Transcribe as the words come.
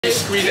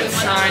Squeeze it a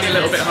tiny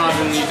little bit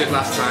harder than you did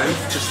last time,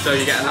 just so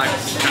you get a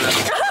nice kind of...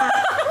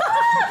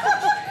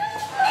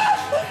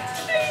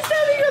 Please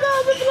tell me you're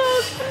not the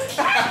vlog.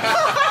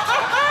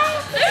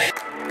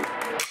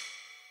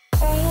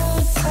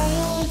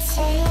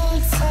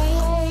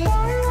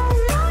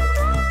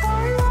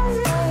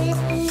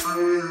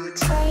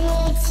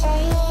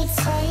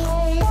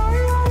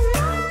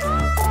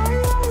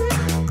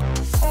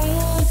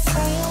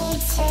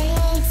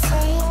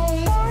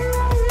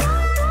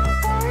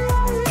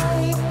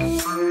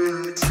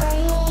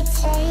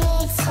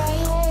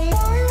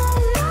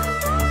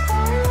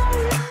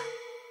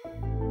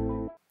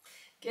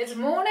 Good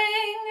morning.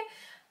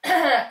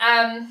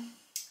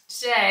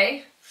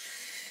 Today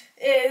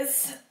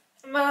is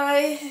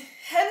my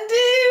Hen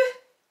Do.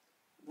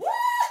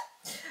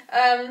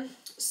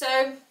 So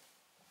I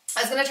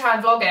was gonna try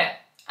and vlog it,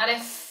 and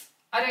if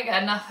I don't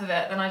get enough of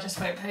it, then I just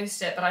won't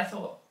post it. But I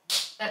thought,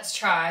 let's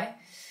try.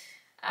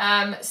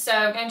 So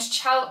I'm going to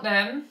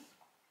Cheltenham,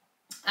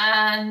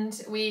 and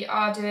we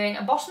are doing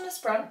a bottomless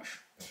brunch,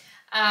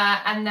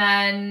 and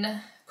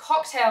then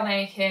cocktail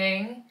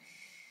making,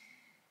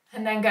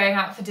 and then going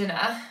out for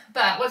dinner.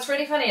 But what's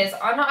really funny is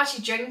I'm not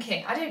actually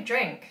drinking. I don't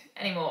drink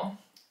anymore.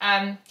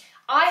 I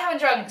haven't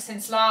drunk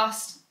since my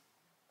last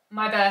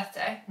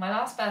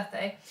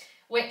birthday,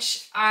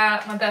 which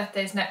my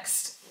birthday's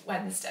next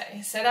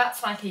Wednesday. So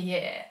that's like a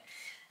year.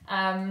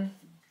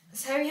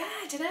 So yeah,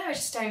 I don't know, I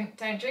just don't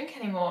drink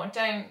anymore.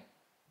 Don't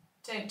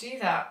do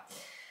that.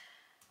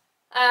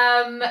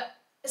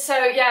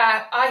 So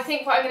yeah, I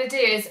think what I'm gonna do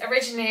is,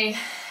 originally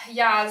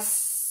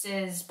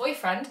Yaz's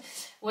boyfriend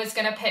was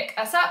gonna pick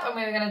us up and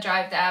we were gonna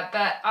drive there,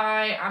 but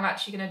I am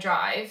actually gonna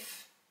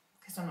drive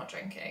because I'm not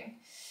drinking.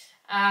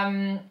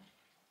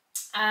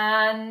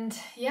 And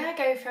yeah,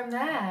 go from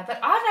there. But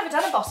I've never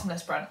done a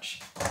bottomless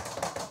brunch.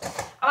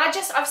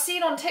 I've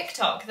seen on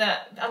TikTok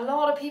that a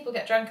lot of people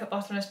get drunk at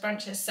bottomless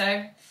brunches, so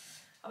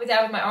I'll be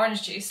there with my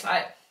orange juice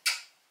like,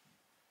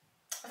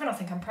 I don't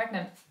think I'm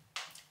pregnant.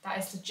 That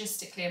is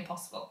logistically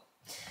impossible.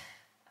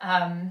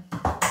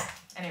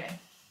 Anyway,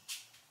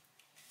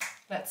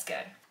 let's go.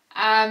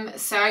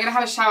 So I'm gonna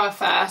have a shower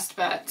first,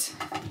 but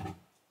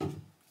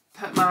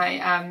put my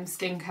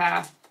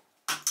skincare.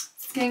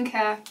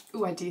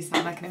 Oh, I do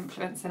sound like an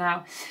influencer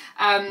now.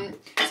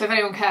 So if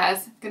anyone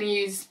cares, I'm gonna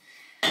use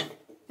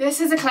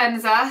this as a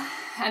cleanser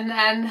and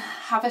then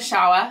have a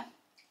shower.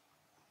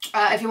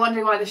 If you're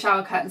wondering why the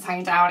shower curtain's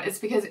hanging down, it's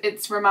because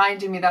it's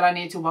reminding me that I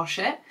need to wash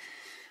it.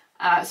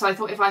 So I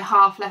thought if I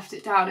half left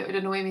it down, it would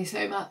annoy me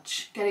so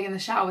much getting in the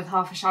shower with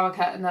half a shower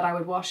curtain that I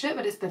would wash it,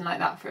 but it's been like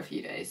that for a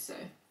few days, so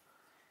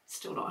it's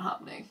still not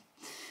happening.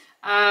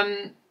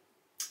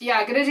 Yeah,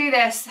 I'm gonna do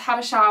this, have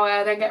a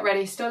shower, then get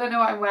ready. Still don't know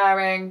what I'm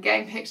wearing,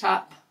 getting picked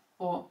up,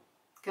 or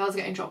girls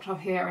getting dropped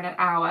off here in an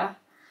hour,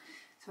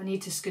 so I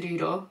need to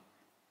skedoodle.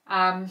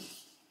 But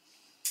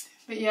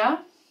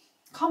yeah,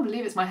 can't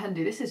believe it's my Hen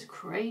Do. This is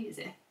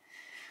crazy.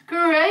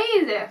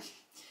 Crazy!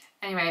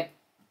 Anyway,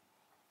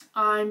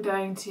 I'm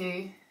going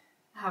to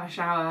have a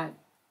shower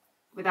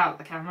without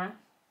the camera,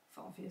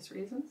 for obvious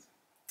reasons.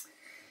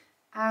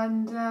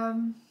 And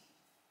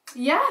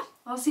yeah,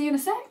 I'll see you in a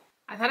sec.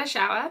 I've had a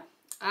shower,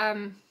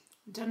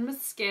 done my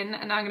skin,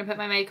 and now I'm going to put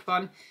my makeup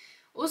on.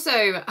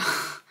 Also,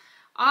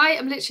 I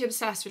am literally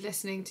obsessed with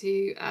listening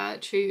to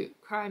true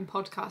crime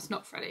podcasts,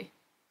 not Freddie,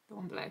 the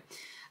one below.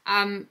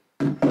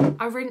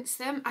 I rinse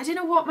them. I don't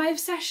know what my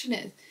obsession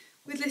is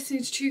with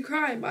listening to true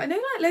crime, but I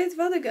know like loads of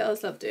other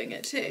girls love doing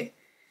it too.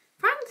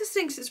 Apparently just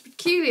thinks it's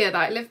peculiar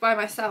that I live by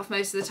myself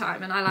most of the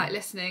time and I like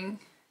listening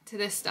to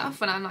this stuff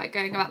when I'm like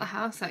going about the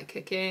house, like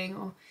cooking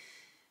or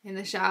in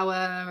the shower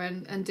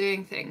and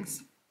doing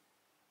things.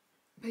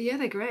 But yeah,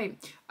 they're great.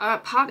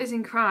 Partners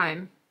in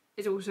Crime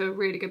is also a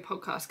really good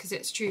podcast because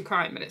it's true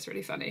crime, but it's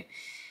really funny.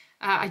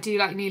 I do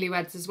like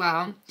Newlyweds as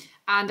well.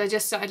 And I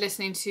just started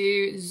listening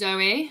to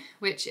Zoe,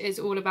 which is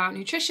all about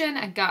nutrition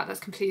and gut. That's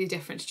completely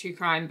different to true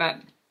crime,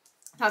 but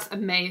that's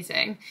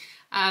amazing.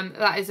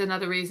 That is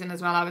another reason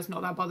as well I was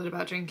not that bothered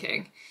about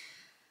drinking.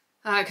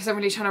 Because I'm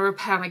really trying to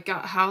repair my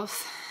gut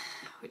health,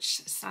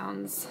 which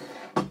sounds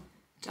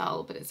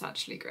dull, but it's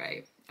actually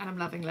great. And I'm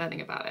loving learning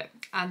about it.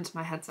 And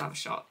my head's out of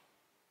shot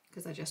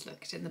because I just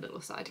looked in the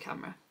little side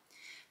camera.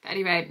 But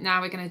anyway,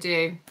 now we're going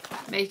to do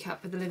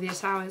makeup with Olivia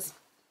Towers.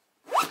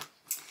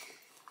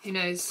 Who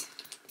knows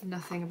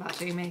nothing about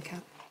doing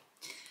makeup.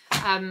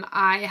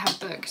 I have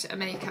booked a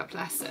makeup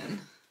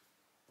lesson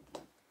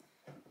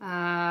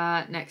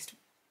next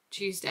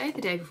Tuesday,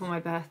 the day before my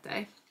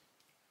birthday,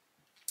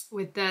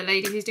 with the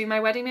lady who's doing my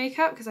wedding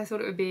makeup, because I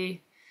thought it would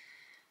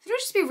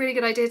just be a really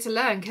good idea to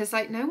learn, because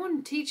like no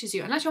one teaches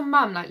you unless your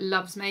mum like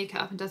loves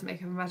makeup and does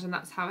makeup. Imagine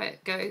that's how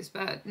it goes,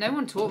 but no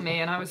one taught me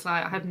and I was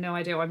like, I have no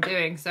idea what I'm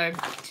doing, so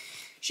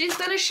she's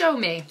gonna show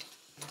me,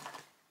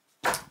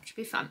 which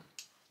will be fun.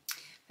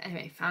 But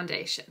anyway,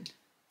 foundation.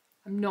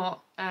 I'm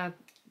not a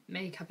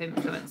makeup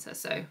influencer,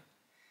 so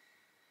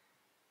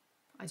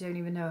I don't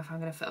even know if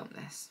I'm going to film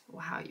this or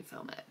how you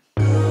film it.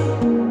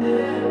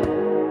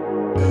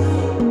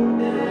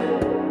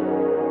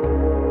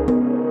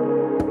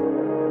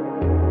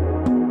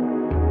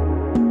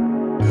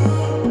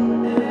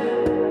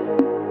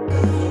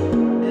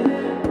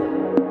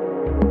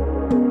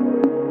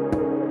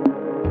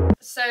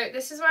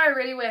 this is where I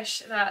really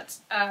wish that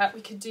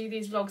we could do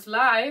these vlogs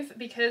live,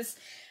 because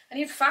I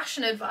need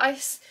fashion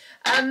advice.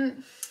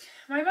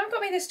 My mum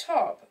got me this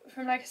top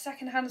from like a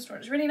second-hand store.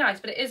 It's really nice,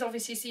 but it is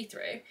obviously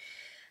see-through.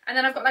 And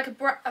then I've got like a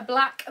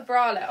black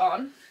bralette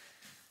on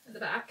at the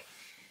back,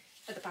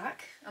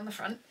 on the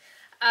front.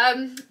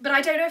 But I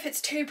don't know if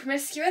it's too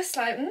promiscuous,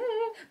 like,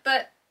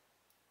 but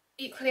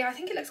equally I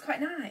think it looks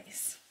quite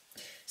nice.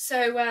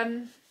 So,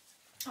 oh,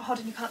 hold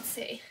on, you can't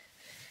see.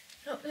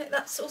 Oh, no,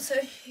 that's also,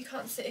 you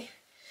can't see.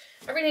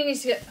 I really need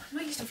to get, I'm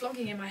not used to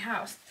vlogging in my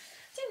house.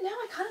 I don't know,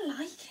 I kind of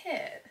like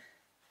it.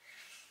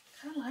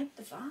 I kind of like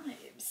the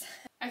vibes.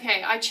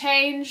 Okay, I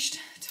changed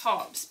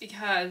tops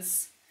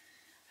because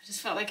I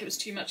just felt like it was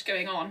too much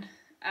going on.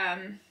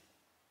 And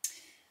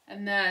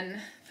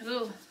then put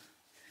a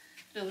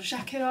little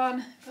jacket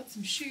on, got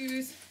some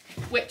shoes,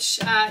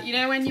 which, you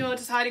know when you're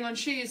deciding on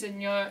shoes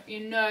and you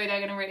know they're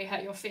gonna really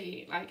hurt your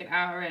feet like an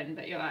hour in,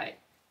 but you're like,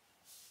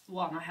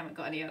 one, I haven't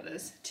got any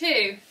others.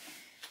 Two,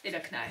 they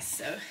look nice,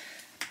 so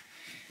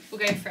we'll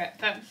go for it.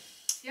 But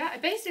yeah, I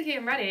basically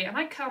am ready. I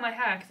might curl my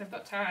hair because I've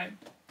got time.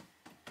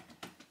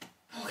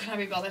 Oh, can I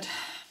be bothered?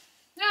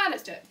 Yeah,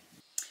 let's do it.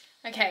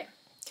 Okay,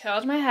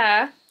 curled my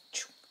hair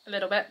a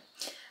little bit.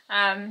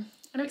 And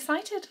I'm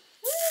excited.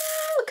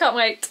 Can't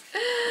wait.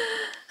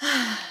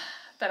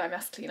 Then I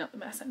must clean up the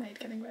mess I made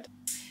getting ready.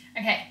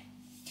 Okay,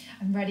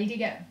 I'm ready to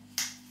go.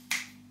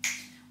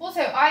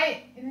 Also,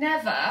 I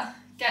never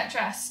get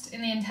dressed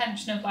in the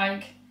intention of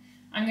like,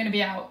 I'm gonna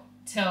be out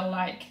till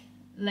like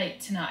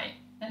late tonight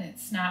and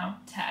it's now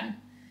 10.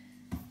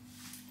 I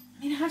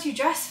mean, how do you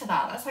dress for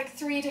that? That's like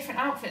 3 different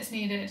outfits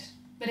needed,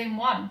 but in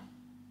one.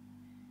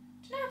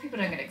 Do you know how people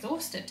don't get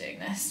exhausted doing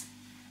this?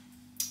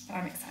 But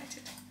I'm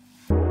excited.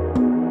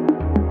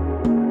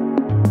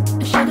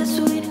 Sugar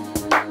sweet,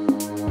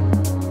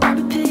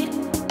 repeat,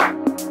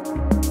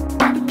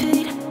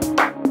 repeat.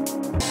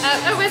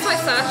 Oh, where's my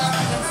sash?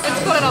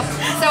 It's fallen off.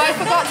 So I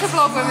forgot to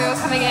vlog when we were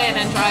coming in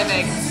and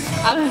driving.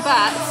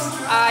 But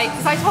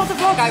because I told the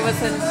vlog I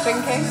wasn't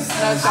drinking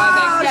and I was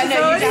driving. Oh, yeah,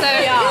 no, you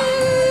definitely are.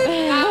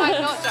 Now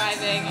I'm not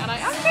driving and I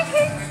am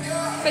drinking.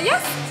 But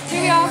yes,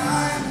 here we are.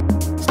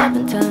 Step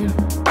in time,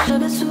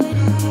 sugar sweet.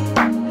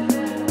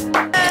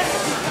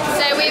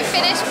 So we've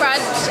finished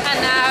brunch and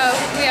now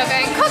we are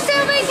going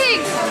cocktail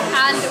making.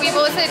 And we've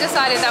also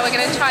decided that we're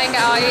going to try and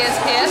get our ears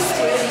pierced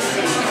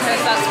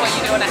because that's what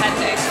you do on a hen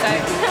do. So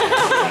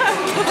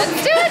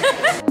let's do it.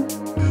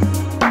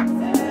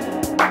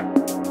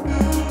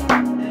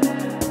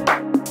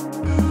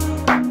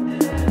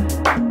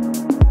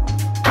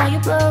 How you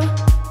blow,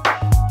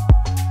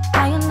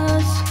 how you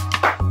nose,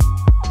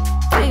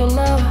 feel your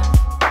love,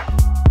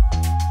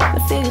 I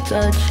feel your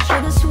touch,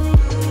 sugar sweet.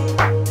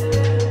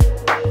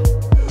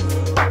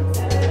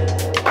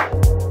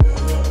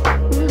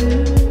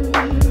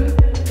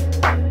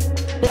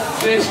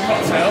 This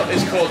cocktail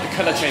is called the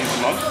colour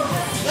changing one.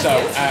 So,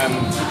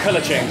 the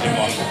colour changing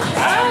one.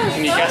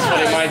 Can you guess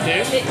what it might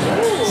do?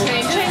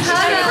 Change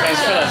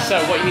Colour. So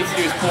what you need to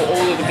do is pour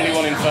all of the blue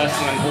one in first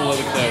and then all of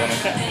the clear one,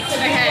 okay?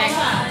 Okay.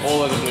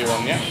 All of the blue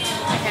one, yeah?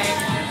 Okay.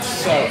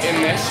 So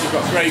in this you've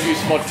got Grey Goose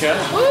vodka,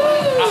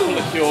 apple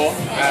liqueur,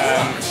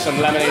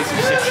 some lemonade, some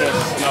citrus,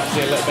 and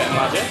obviously a little bit of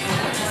magic.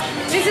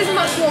 This is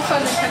much more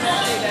fun than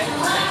chemistry though.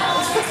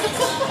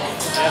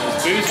 Yeah,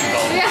 there's booze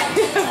involved.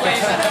 Yeah, way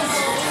better.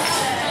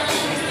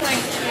 Thank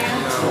you.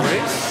 No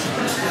worries.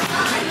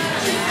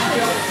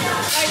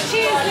 Right,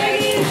 cheers,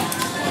 ladies.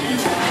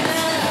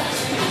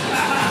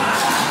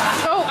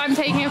 Oh, I'm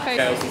taking a photo.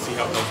 Okay, let's see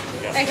how it goes.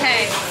 Yeah. Okay,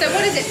 so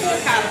what is it? 4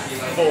 counts?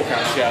 4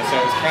 counts, yeah. So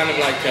it's kind of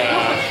like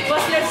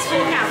What's next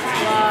 4 counts?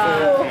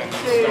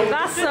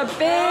 That's a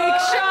big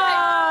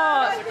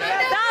shot!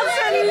 That's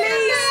at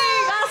least,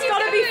 that's got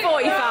to be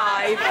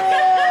 45.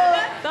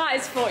 That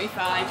is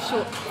 45,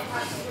 sure.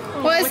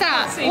 What is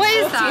that? What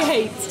is that?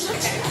 48.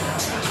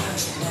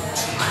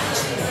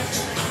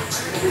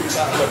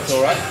 that looks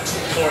alright.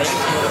 4 inches.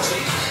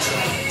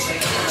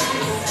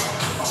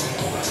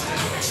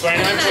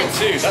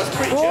 29.2, that's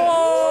pretty good.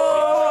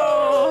 Whoa!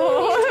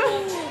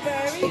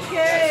 Very good.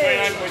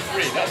 Yeah,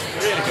 29.3, that's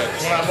really good.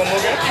 Do you want to have one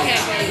more go? Okay.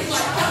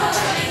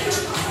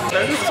 No,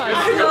 this is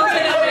good.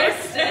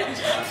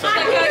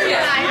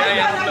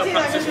 Yeah, no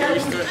practice, get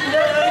used to it.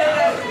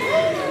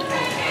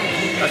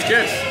 That's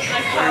good.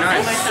 Very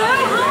nice.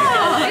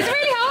 It's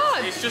really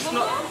hard. It's just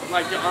not,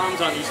 like your arms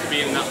aren't used to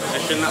being in that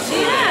position, that's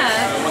all it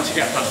is. Once you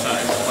get past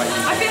that, it's quite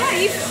easy. I feel like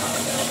you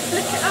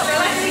flick it up.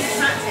 I like how you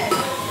smacked it.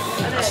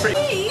 That's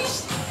pretty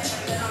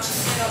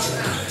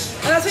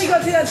And that's what you got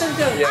to do that dun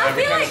dun. Yeah, I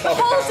we feel kind like of pop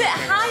it hold down. it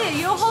higher.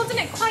 You're holding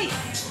it quite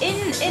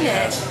in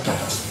it.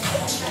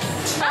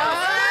 She's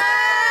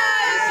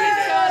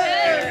got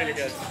it. Really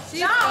good.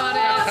 She's got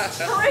it.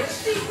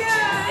 Pretty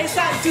good. It's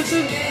that dun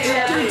dun.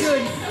 Dun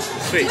dun.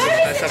 Sweet,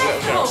 let's have a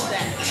little go.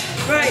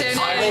 Right.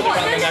 I hold it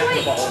around the neck of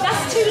the bottle.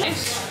 That's too late.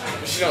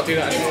 We should not do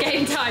that anymore.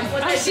 Game time.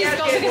 She's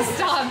got the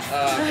stance.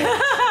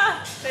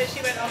 So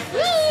she went off. Woo,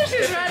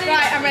 she's ready.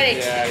 Right, I'm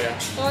ready. Yeah, yeah.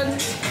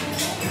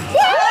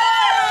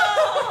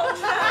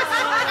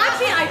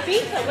 Actually, I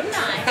beat her, wouldn't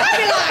I? I'd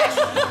be like,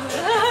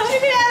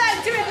 she'd be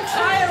like doing the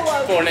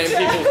Coordinating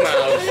people's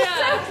mouths.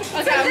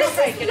 So this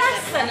is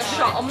less than a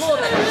shot or more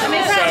than a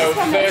shot?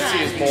 So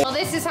 30 is more. Well,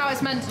 this is how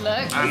it's meant to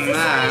look. And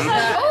then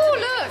Oh,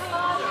 look!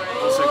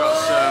 also got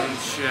some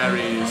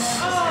cherries. I'm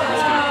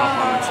just going to pop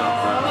on the top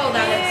there. Oh,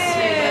 that looks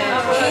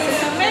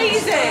so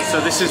amazing. So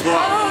this is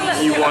what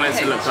you want it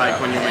to look like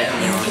when you're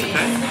making yours,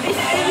 okay?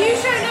 Are you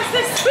showing us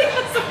this sweet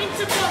or something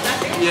to put that?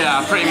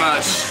 Yeah, pretty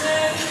much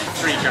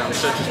 3 counts.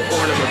 So just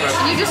pour it over both.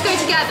 You just go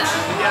together.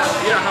 Yeah,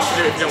 you don't have to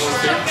do it if you don't want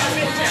to.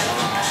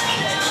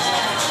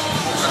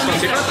 That's not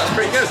too bad, that's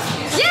pretty good.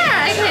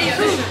 Yeah, okay,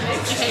 cool.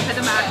 Okay, put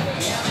them back.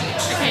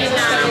 Okay, And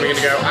now we're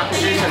going to go apple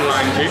juice and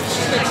lime juice.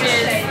 which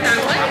is that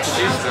one. Apple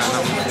juice and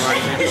that one's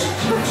lime juice.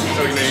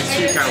 So we're going to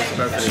do 2 counts of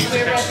both of these,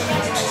 okay?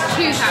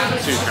 2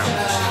 pounds. 2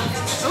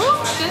 counts.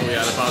 Oh, good.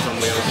 Yeah, the bar's on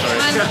wheels, sorry.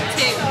 1,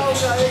 2.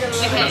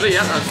 Okay. Lovely,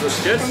 yeah, that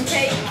looks good. And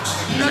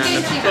Not then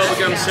going the too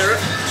bubblegum fast.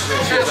 syrup,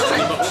 which is on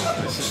the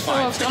bottom. This is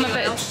fine. I've gone a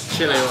bit.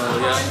 Chili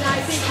oil, yeah.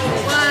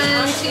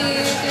 1, 2,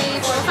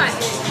 3, 4,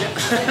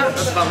 5.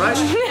 That's about right.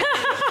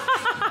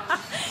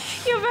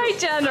 You're very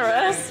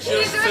generous.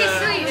 She's really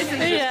sweet, isn't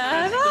she?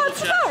 Yeah,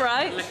 that's about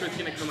right. Liquid's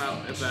going to come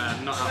out of there,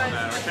 not out of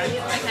there, okay?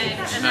 Okay,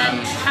 and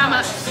then how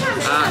much?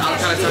 I'll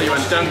kind of tell you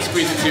when. Don't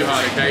squeeze it too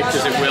hard, okay?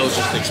 Because it will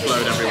just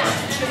explode everywhere.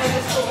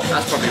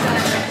 That's probably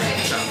right.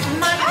 So.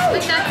 Oh,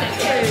 that's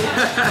it.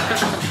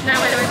 Now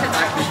where do I put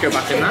that? Just go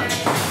back in there.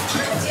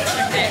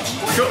 Okay.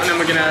 Cool, and then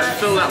we're going to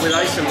fill that with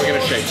ice and we're going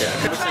to shake it.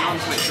 Put it on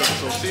to make sure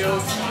it's all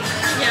sealed.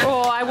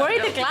 Oh, I worry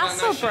the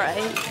glass will break.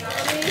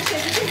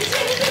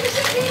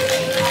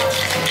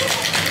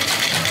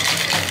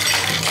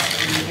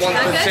 Once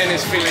the tin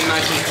is feeling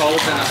nice and cold,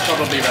 then that's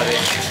probably ready.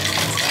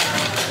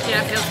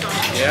 Yeah, it feels strong.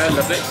 Yeah,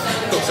 lovely.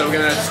 Cool, so we're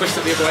going to twist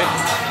it the other way.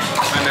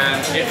 And then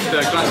if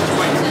the glass is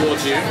pointing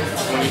towards you, I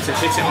want you to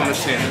hit it on the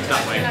tin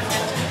that way.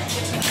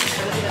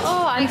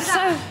 Oh, I'm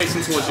so...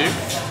 Facing towards you,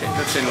 hit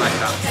the tin like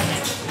that.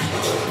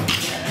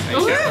 There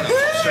you go.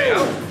 Straight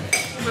out.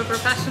 We're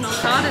professional,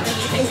 it's harder than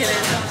you think it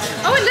is.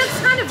 Oh, it looks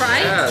kind of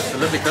right. Yeah, it's a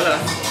lovely colour.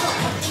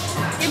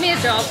 Give me a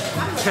job.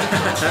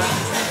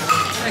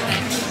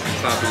 Okay.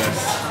 Fabulous.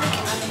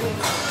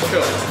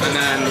 Cool. And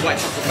then the white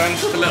chocolate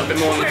fudge, just a little bit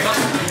more on the top.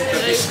 So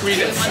if you squeeze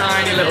it a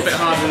tiny little bit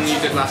harder than you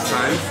did last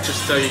time,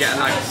 just so you get a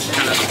nice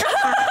kind of...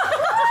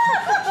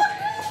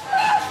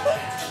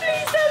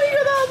 Please tell me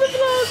without the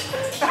blood.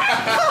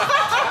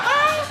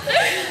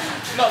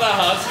 Not that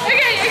hard.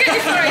 Okay,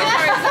 sorry.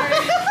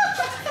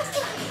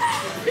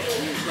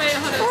 Wait,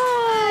 hold on.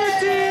 Oh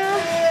dear.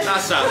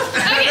 That sounds.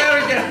 There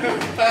we go.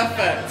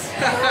 Perfect.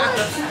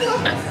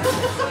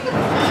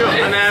 Cool.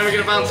 And then we're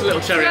going to bounce a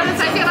little cherry on. I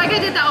feel like I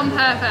did that on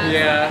purpose.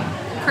 Yeah,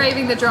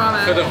 Craving the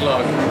drama. for the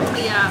vlog.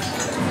 Yeah.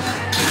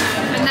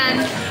 And then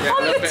Yeah,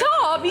 On a little the bit.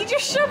 top, you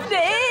just shoved it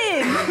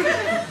in.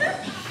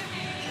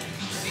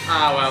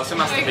 Ah, well, it's a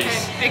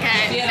masterpiece.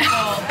 Okay.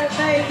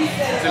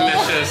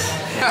 Delicious.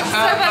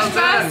 So much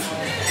fun.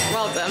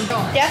 Well done.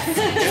 Yes,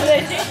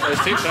 Those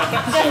two,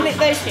 perfect. definitely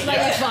those two. So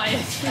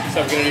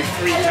we're going to do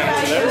 3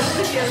 counts of those.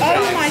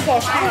 Oh my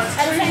gosh, hang on.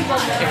 If you want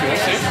to, go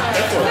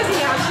for it.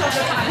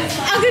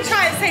 I'm going to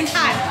try at the same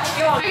time.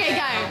 Okay,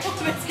 go.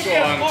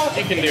 Go on,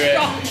 you can do it.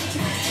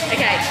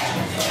 Okay.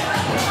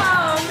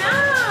 Oh,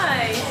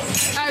 nice.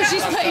 Oh,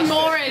 she's putting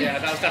more in. Yeah,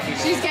 that was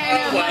definitely. She's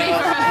getting her money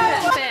for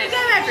her bit. Go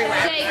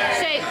everywhere.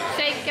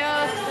 Shake,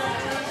 girl.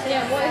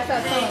 Yeah, what is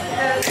that song?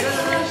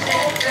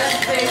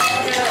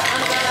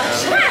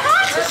 Quite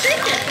hard to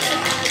shake it.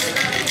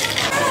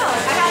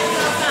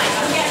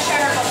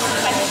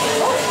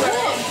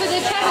 For the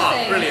cheddar Oh,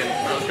 thing. brilliant.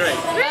 That was great.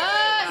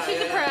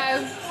 She's a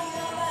pro.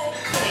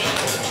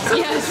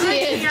 Yes, she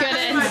is good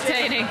at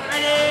entertaining.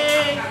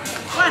 Ready?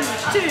 1,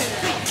 2,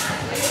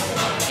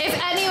 3. If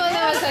anyone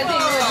else I think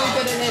would be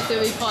good at this, it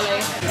would be Polly.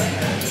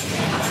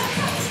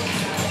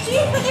 Do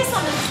you put this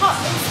on the top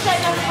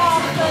instead of half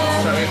the...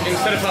 So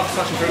instead of half the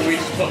passion fruit, we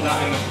just put that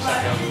in the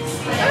prosecco.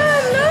 Oh,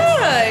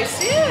 nice,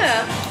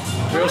 yeah.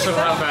 We also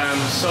have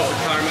salted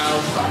caramel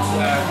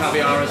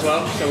caviar as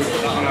well. So we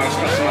put that on our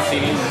espresso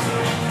martinis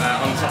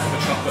on top of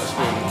a chocolate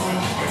spoon.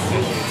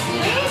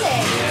 Really?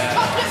 Yeah.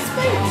 Chocolate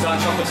spoon? Is that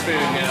a chocolate spoon?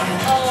 Yeah.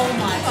 Oh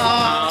my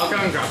god. I'll go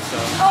and grab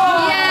some.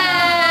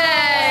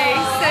 Yay!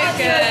 So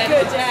good.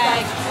 Good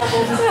egg.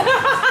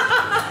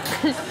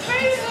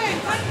 Amazing,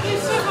 thank you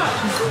so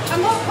much. And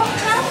what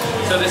cocktail?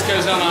 So this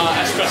goes on our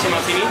espresso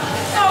martini.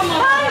 Oh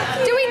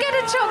my. Do we get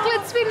a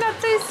chocolate spoon? That's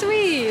so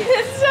sweet.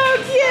 It's so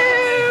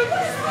cute.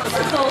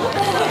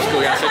 That's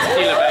cool, yeah. So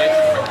tequila based.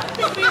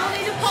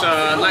 So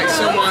I'd like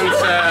someone to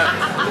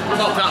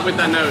pop that with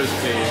their nose,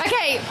 please.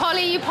 Okay,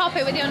 Polly, you pop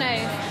it with your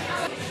nose.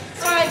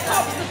 Sorry,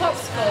 pops the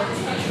popsicle.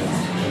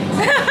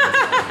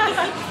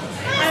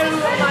 Oh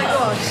my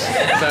gosh.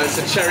 So it's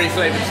a cherry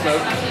flavoured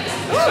smoke.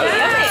 So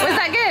Was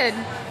that good?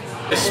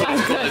 this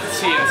one's got the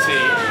TNT.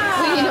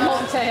 We need a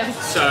mocktail.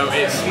 So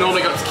it's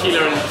normally got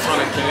tequila and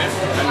tonic in it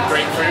and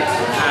grapefruit.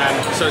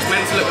 So it's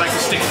meant to look like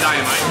a stick of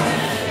dynamite.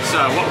 So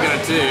what we're going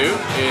to do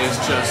is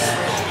just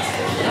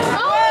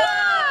Oh,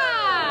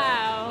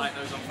 wow! light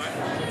those on fire.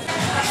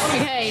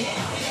 Okay.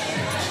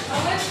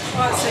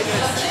 Oh, it's so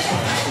good.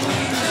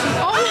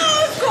 Oh,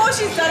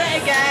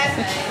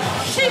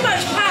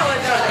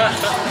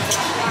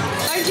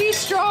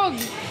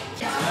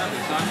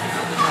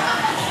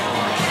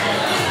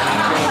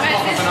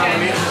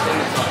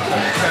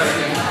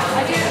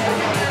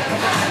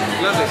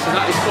 Lovely, so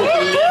that is called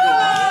the legal.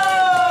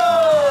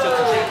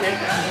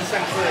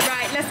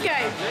 Right, let's go.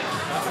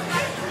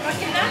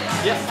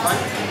 Yeah, fine.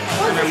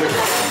 And then we've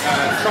got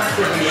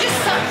chocolate and Just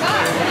suck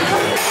that.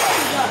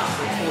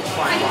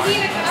 fine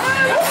wine.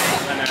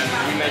 And then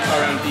we make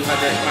our own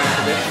dehydrated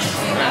pineapple dish.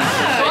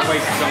 And it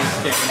places on the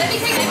skin. Let me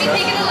take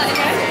it and let it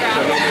go. So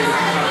normally we have it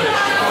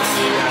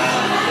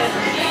on the cozy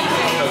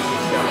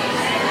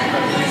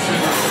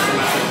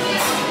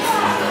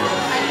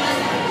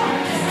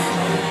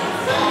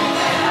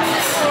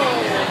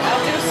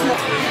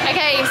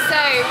Okay, so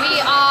we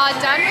are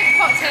done with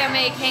cocktail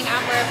making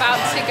and we're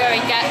about to go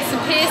and get some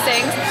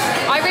piercings.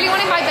 I really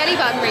wanted my belly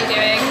button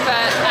redoing,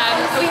 but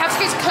we have to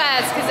go to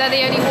Claire's because they're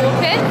the only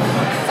walk-in.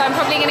 So I'm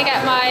probably going to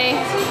get my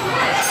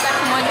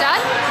second one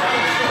done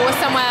or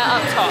somewhere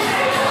up top.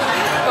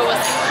 But we'll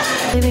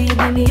see. Baby, you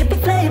give me a big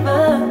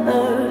flavor,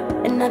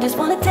 and I just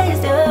wanna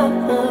taste you.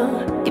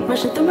 Keep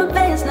rushing through my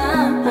veins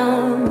now.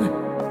 No,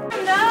 I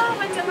don't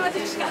know. I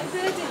think she got a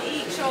third in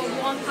each or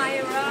one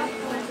higher up.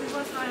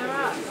 One higher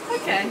up.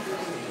 Okay.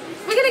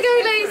 We're gonna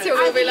go later.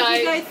 We'll be like.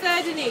 If you go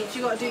third in each,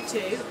 you got to do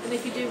two, and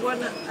if you do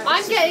one,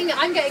 I'm getting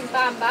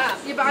bam bam.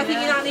 Yeah, but I think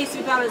that needs to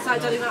be balanced. I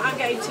don't even. I'm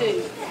getting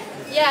two.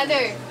 Yeah, no,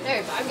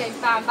 but I'm getting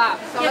bam bam.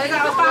 So Yeah, I'll but only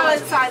that'll put one,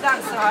 balance side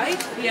that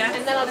side.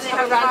 and then I'll just then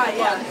have a you have random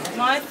right, one.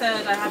 My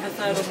third, I have a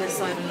third on this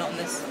side and not on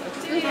this side.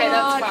 Okay,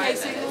 that's fine. Okay,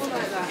 so you're all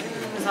like that.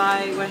 Because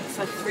I went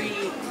for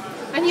 3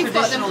 And you've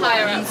got them traditional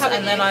higher up, ones, haven't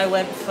and then you? I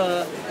went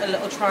for a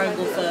little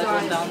triangle third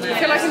one down I there.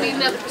 feel like I'm eating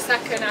another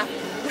prosecco now.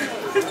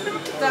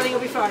 Darling,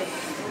 you'll be fine.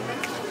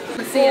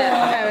 See ya.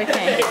 Oh,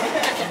 okay.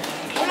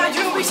 Hide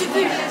what we should do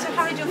is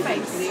hide your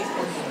face.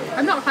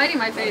 I'm not hiding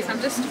my face, I'm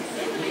just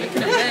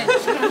looking at me.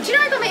 Do you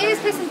know I got my ears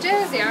pierced in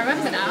Jersey? I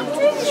remember now.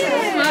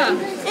 Yeah.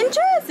 In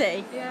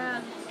Jersey?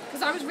 Yeah.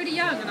 Because I was really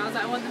young and I was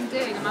like, I want them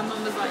doing, and my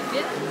mum was like,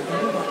 yeah.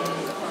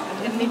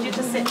 I need you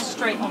to sit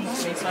straight onto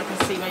me so I can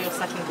see where your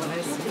second one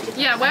is.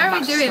 Yeah, where are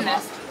we doing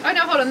this? Oh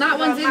no, hold on, that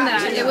one's in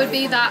there. It would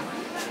be that,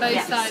 both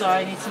Yeah, sides. so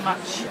I need to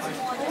match.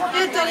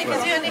 Yeah, darling,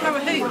 because you only have a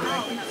hoop.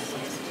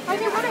 I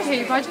don't want a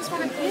hoop, I just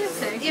want a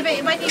piercing. Yeah,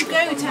 but when you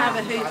go to have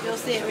a hoop, you'll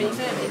see it really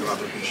clearly.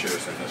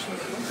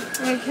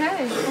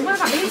 Okay. Well, well,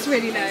 that is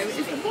really low.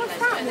 What's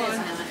that one?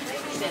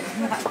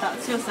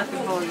 That's your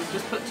second hole. You've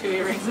just put 2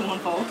 earrings in one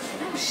hole.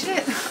 Oh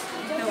shit. No,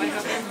 I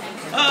haven't.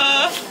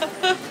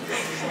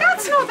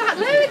 That's not that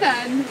low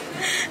then.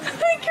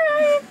 I'm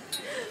crying.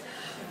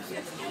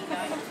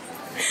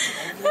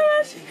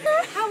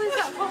 How is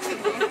that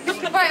possible?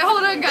 Right,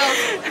 hold on, girls.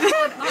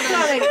 Hold on.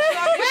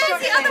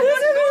 Where's the other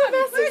one gone?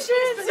 Where's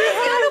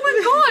the other one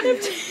gone?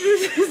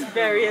 This is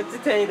very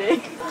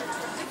entertaining.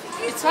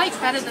 It's like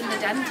better than the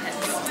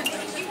dentist.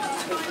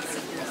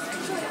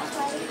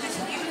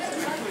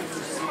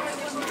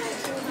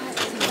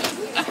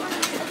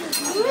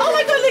 Oh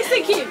my god, it looks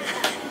so cute!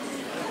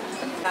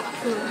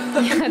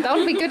 Yeah, that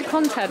would be good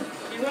content.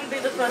 You wouldn't be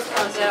the first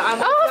person.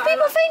 Oh,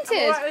 people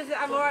fainted.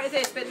 I'm alright with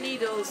this, but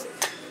needles.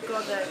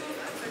 God, no.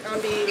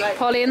 I'll be like.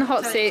 Polly in the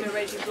hot seat. turning to a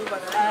raging bull by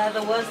then.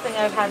 The worst thing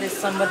I've had is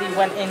somebody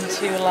went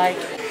into like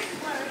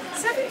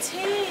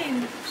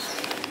 17!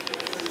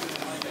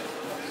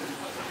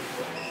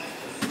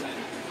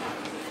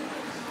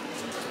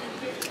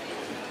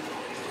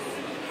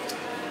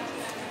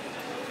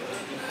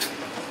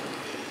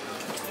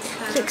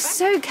 Looks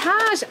so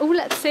cash. Oh,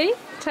 let's see.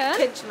 Turn.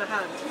 Pinch my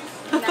hand.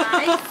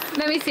 Nice.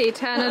 Let me see.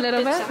 Turn a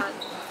little Pinch bit. the hand.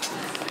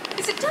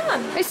 Is it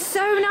done? It's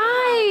so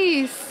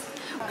nice.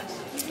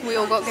 We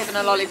all got given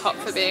a lollipop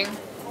for being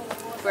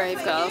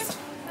brave girls.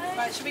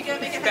 Right, should we go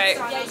make a Great.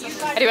 head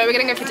start? Anyway, we're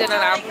gonna go for dinner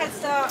now. Head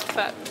start.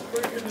 But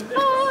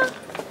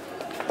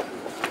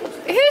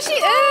here she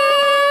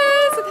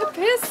is with her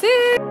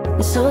piercing.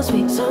 You're so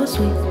sweet, so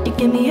sweet. You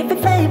give me every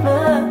flavor,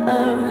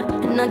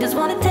 and I just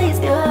wanna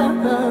taste you.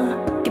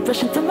 Keep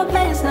rushing through my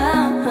veins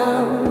now.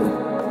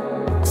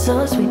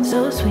 So sweet,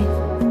 so sweet.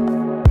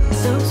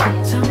 So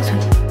sweet, so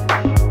sweet.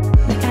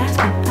 Like ice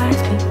cream,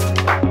 ice cream.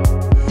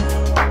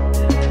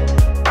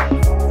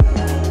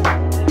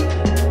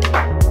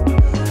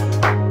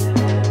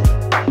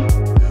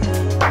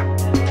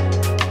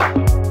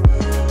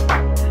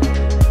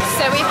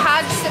 So we've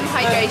had some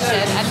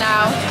hydration and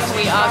now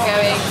we are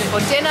going for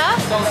dinner,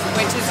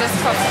 which is just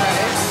across the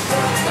road.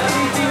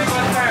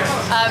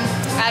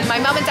 And my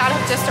mum and dad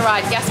have just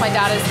arrived. Yes, my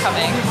dad is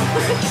coming,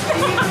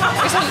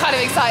 which I'm kind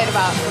of excited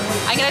about.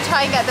 I'm going to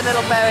try and get the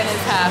little bow in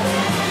his hair.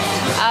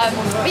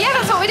 But yeah,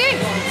 that's what we're doing.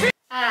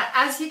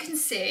 As you can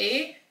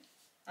see,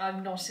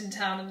 I'm not in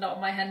town and not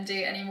on my Hen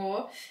Do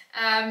anymore.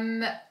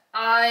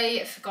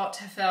 I forgot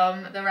to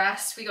film the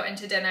rest. We got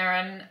into dinner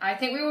and I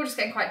think we were all just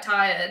getting quite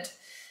tired.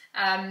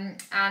 And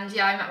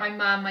yeah, I met my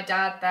mum, my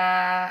dad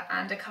there,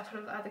 and a couple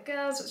of other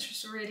girls, which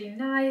was really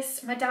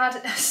nice. My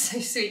dad was so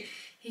sweet.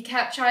 He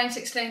kept trying to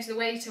explain to the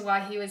waiter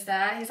why he was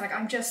there. He's like,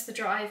 I'm just the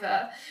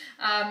driver.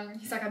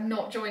 He's like, I'm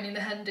not joining the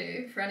Hen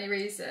Do for any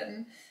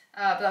reason.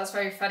 But that was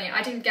very funny.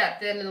 I didn't get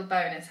the little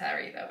bonus hair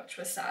either, which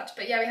was sad.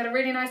 But yeah, we had a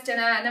really nice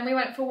dinner, and then we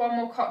went for one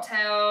more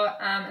cocktail,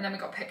 and then we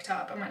got picked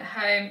up and went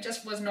home.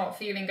 Just was not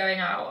feeling going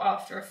out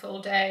after a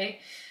full day.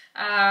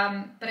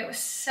 But it was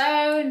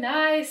so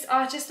nice.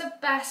 Oh, just the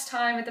best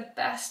time with the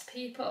best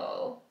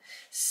people.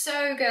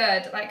 So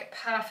good, like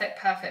perfect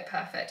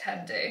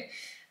Hen Do.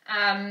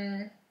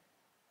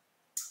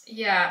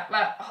 Yeah,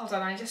 well, hold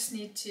on, I just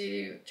need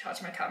to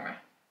charge my camera.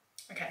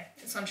 Okay,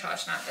 it's on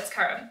charge now, let's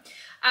carry on.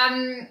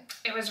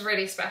 It was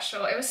really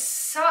special. It was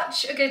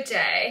such a good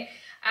day.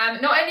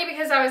 Not only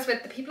because I was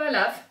with the people I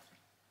love,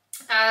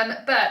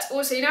 but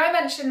also, you know, I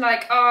mentioned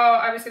like, oh,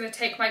 I was gonna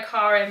take my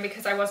car in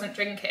because I wasn't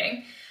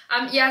drinking.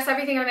 Yes,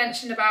 everything I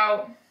mentioned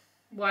about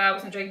why I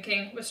wasn't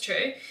drinking was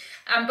true.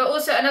 But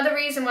also another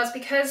reason was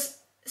because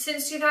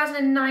since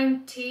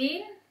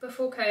 2019,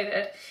 before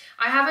COVID,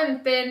 I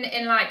haven't been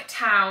in like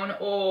town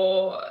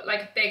or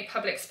like a big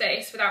public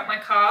space without my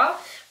car.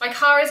 My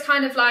car is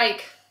kind of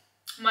like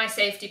my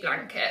safety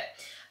blanket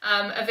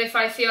of if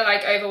I feel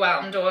like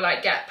overwhelmed or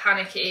like get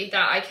panicky,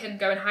 that I can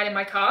go and hide in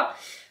my car.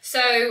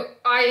 So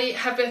I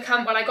have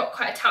become, well, I got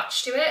quite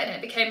attached to it and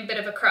it became a bit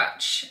of a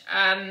crutch,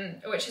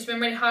 which has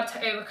been really hard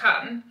to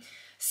overcome.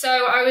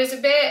 So I was a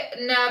bit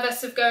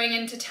nervous of going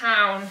into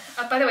town.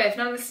 By the way, if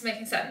none of this is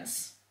making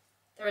sense,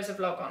 there is a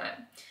vlog on it.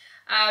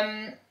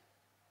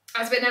 I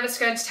was a bit nervous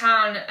to go into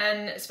town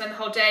and spend the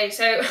whole day,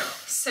 so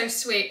so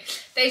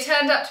sweet. They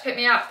turned up to pick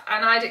me up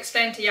and I'd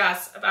explained to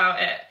Yaz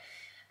about it.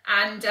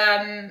 And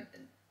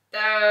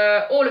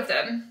all of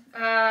them,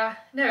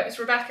 no, it was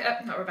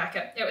not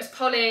Rebecca, it was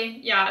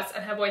Polly, Yaz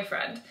and her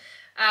boyfriend,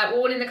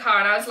 all in the car,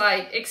 and I was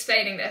like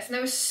explaining this and they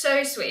were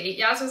so sweet.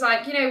 Yaz was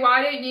like, you know,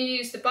 why don't you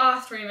use the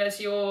bathroom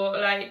as your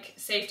like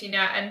safety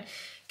net and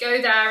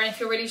go there, and if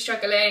you're really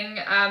struggling,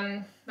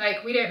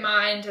 like we don't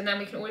mind, and then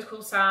we can always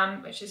call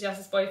Sam, which is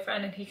Yaz's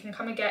boyfriend, and he can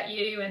come and get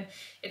you and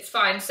it's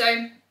fine.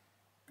 So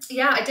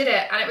yeah, I did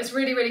it and it was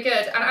really, really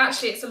good. And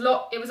actually it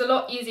was a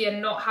lot easier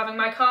not having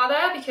my car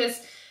there,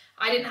 because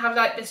I didn't have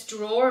like this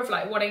draw of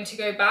like wanting to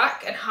go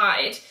back and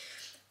hide.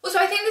 Also,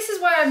 I think this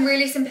is why I'm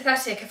really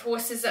sympathetic of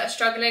horses that are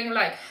struggling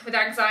like with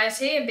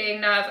anxiety and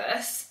being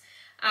nervous,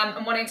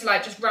 and wanting to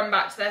like just run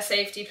back to their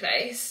safety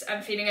place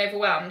and feeling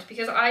overwhelmed,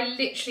 because I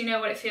literally know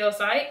what it feels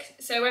like.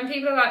 So when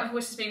people are like, my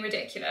horse is being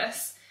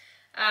ridiculous,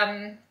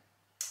 I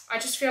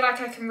just feel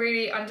like I can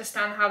really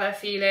understand how they're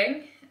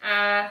feeling.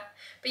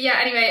 But yeah,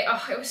 anyway,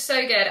 oh, it was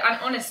so good. And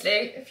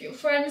honestly, if your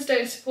friends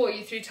don't support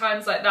you through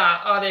times like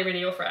that, are they really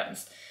your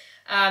friends?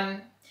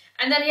 And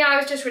then yeah, I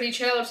was just really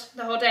chilled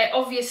the whole day.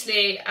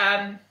 Obviously,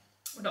 well,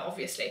 not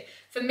obviously,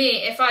 for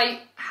me, if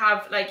I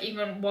have like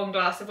even one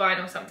glass of wine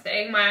or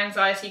something, my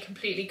anxiety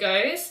completely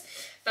goes.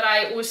 But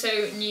I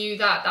also knew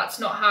that that's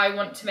not how I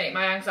want to make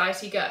my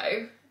anxiety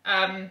go.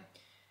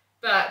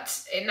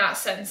 But in that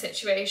certain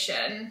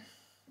situation,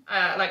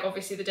 like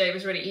obviously the day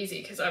was really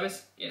easy because I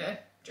was, you know,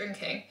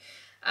 drinking.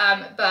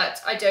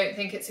 But I don't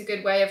think it's a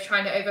good way of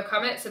trying to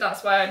overcome it. So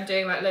that's why I'm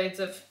doing like loads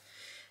of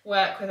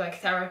work with like a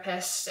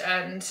therapist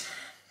and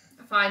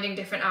finding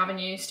different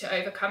avenues to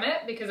overcome it,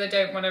 because I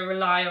don't want to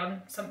rely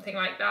on something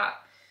like that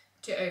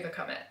to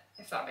overcome it,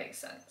 if that makes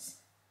sense.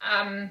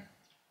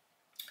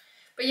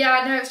 But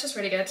yeah, no, it's just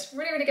really good,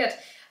 really, really good.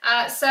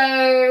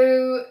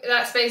 So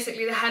that's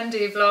basically the Hen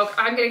Do vlog.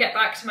 I'm going to get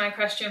back to my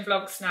equestrian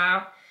vlogs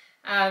now.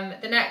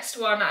 The next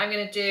one I'm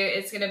going to do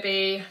is going to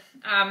be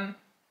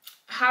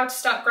how to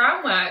start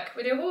groundwork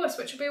with your horse,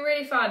 which will be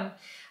really fun.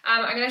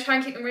 I'm going to try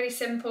and keep them really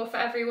simple for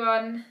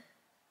everyone.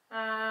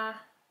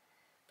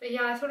 But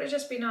yeah, I thought it'd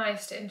just be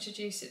nice to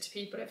introduce it to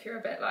people if you're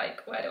a bit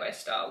like, where do I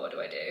start, what do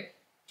I do?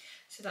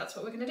 So that's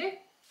what we're going to do.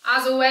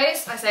 As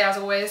always, I say as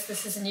always,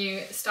 this is a new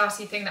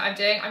starty thing that I'm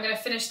doing. I'm going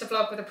to finish the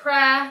vlog with a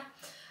prayer.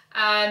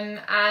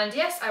 And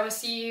yes, I will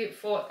see you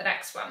for the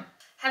next one.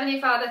 Heavenly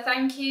Father,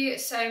 thank you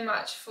so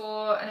much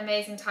for an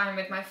amazing time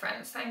with my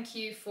friends. Thank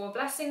you for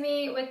blessing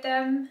me with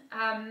them.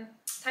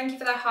 Thank you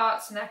for their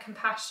hearts and their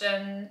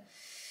compassion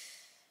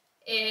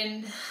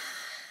in,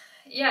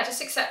 yeah,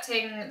 just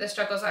accepting the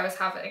struggles I was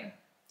having.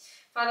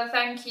 Father,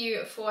 thank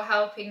you for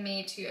helping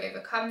me to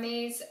overcome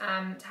these,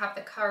 to have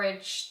the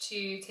courage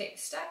to take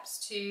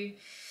steps, to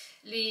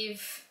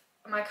leave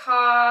my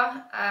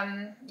car.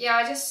 Yeah,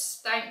 I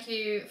just thank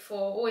you for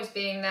always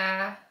being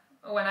there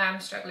when I am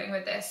struggling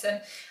with this.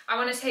 And I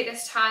want to take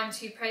this time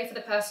to pray for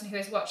the person who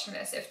is watching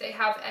this. If they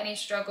have any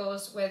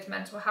struggles with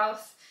mental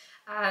health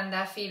and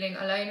they're feeling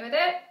alone with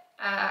it,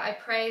 I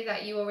pray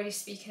that you will really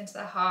speak into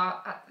their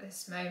heart at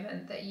this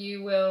moment, that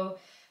you will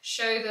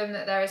show them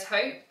that there is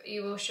hope,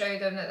 you will show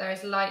them that there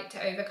is light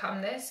to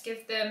overcome this,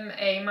 give them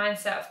a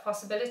mindset of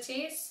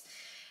possibilities,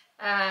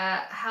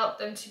 help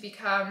them to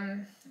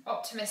become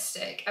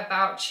optimistic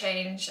about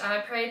change. And I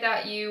pray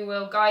that you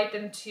will guide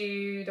them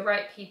to the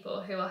right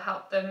people who will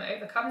help them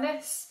overcome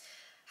this,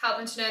 help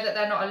them to know that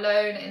they're not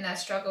alone in their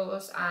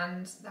struggles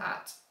and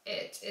that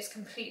it is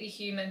completely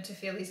human to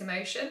feel these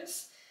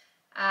emotions,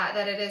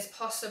 that it is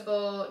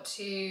possible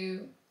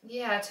to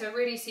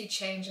really see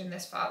change in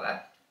this,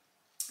 Father.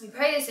 We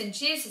pray this in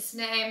Jesus'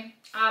 name.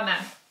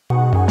 Amen.